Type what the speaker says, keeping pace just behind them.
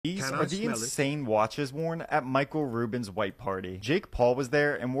These are the insane watches worn at Michael Rubin's white party. Jake Paul was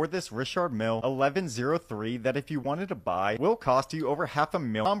there and wore this Richard Mille 1103 that if you wanted to buy, will cost you over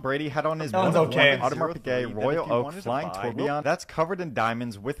 $500,000. Tom Brady had on his Audemars Piguet Royal Oak Flying Tourbillon that's covered in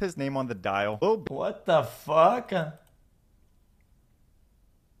diamonds with his name on the dial. What the fuck?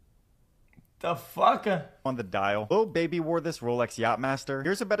 The fuck? On the dial. Lil Baby wore this Rolex Yachtmaster.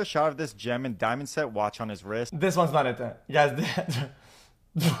 Here's a better shot of this gem and diamond set watch on his wrist. This one's not it. You guys,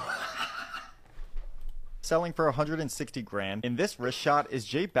 selling for 160 grand. In this wrist shot is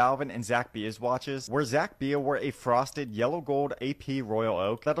J Balvin and Zach Bia's watches, where Zach Bia wore a frosted yellow gold AP Royal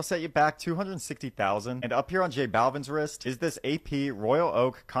Oak that'll set you back 260,000. And up here on J Balvin's wrist is this AP Royal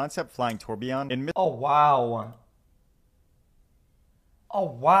Oak Concept Flying Tourbillon in oh wow. Oh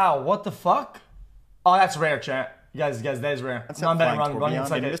wow, what the fuck? Oh, that's rare, chat. You guys, that is rare. I'm betting wrong. In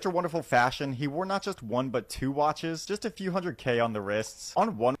Mr. Wonderful fashion, he wore not just one but two watches, just a few $100K on the wrists.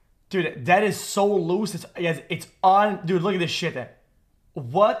 On one, dude, that is so loose. It's on. Dude, look at this shit.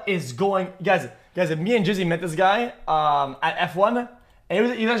 What is going, guys? Me and Jizzy met this guy at F1,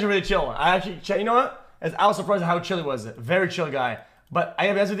 and he was actually really chill. You know what? I was surprised at how chill he was. Very chill guy. But I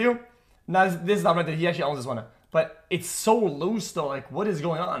gotta be honest with you, this is not right. That he actually owns this one. But it's so loose though, like what is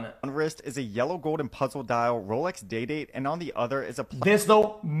going on? On wrist is a yellow golden puzzle dial Rolex day date, and on the other is a this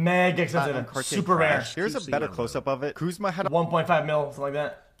though, mega expensive, super rare. Here's a better close-up of it. Kuzma had 1.5 mil, something like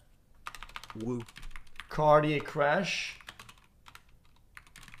that. Woo. Cartier Crash.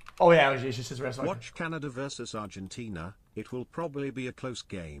 Oh yeah, it's just rare. Watch Canada versus Argentina. It will probably be a close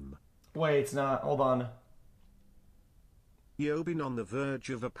game. Wait, it's not. Hold on. Yo, been on the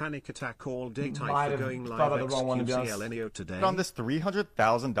verge of a panic attack all day. Type for going live xQc today. On this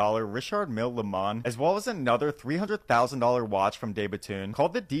 $300,000 Richard Mille Le Mans, as well as another $300,000 watch from Debatoon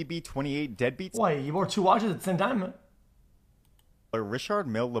called the DB28 Deadbeat. Wait, you wore two watches at the same time? Richard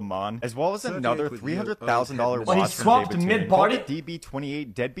Mille Le Mans, as well as another $300,000 watch he swapped mid-party? The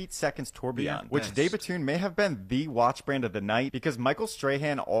DB28 Deadbeat Seconds Tourbillon, which Debatoon may have been the watch brand of the night because Michael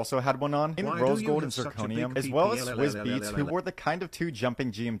Strahan also had one on in rose gold and zirconium, as well as Swizz Beatz, who wore the kind of two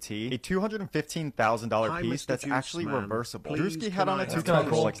jumping GMT, a $215,000 piece that's actually reversible. Drewski had on a two-tone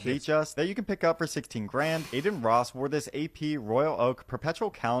Rolex Datejust that you can pick up for 16 grand. Aiden Ross wore this AP Royal Oak Perpetual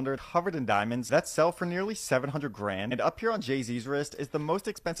Calendar covered in diamonds that sell for nearly 700 grand. And up here on Jay-Z's wrist is the most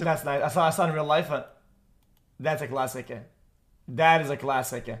expensive. That's nice. I saw in real life. That's a classic. That is a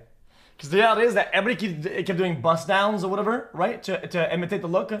classic. Because the reality is that everybody kept doing bust downs or whatever, right? To imitate the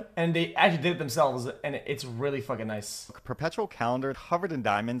look, and they actually did it themselves, and it's really fucking nice. Perpetual Calendar covered in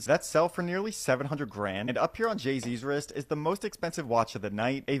diamonds that sell for nearly 700 grand. And up here on Jay-Z's wrist is the most expensive watch of the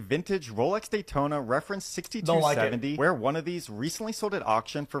night, a vintage Rolex Daytona reference 6270, where one of these recently sold at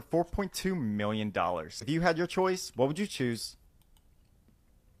auction for $4.2 million. If you had your choice, what would you choose?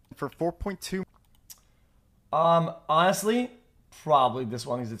 For 4.2. Honestly, probably this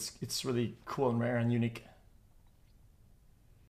one because it's really cool and rare and unique.